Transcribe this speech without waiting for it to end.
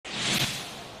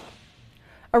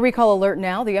A recall alert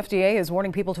now. The FDA is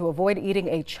warning people to avoid eating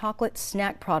a chocolate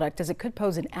snack product as it could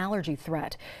pose an allergy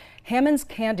threat. Hammond's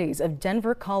Candies of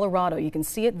Denver, Colorado, you can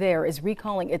see it there, is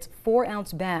recalling its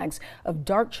 4-ounce bags of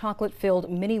dark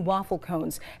chocolate-filled mini waffle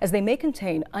cones as they may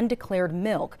contain undeclared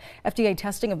milk. FDA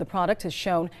testing of the product has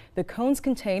shown the cones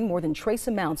contain more than trace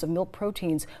amounts of milk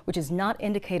proteins, which is not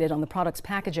indicated on the product's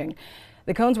packaging.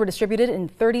 The cones were distributed in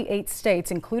 38 states,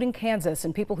 including Kansas,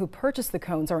 and people who purchase the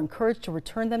cones are encouraged to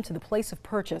return them to the place of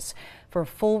purchase for a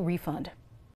full refund.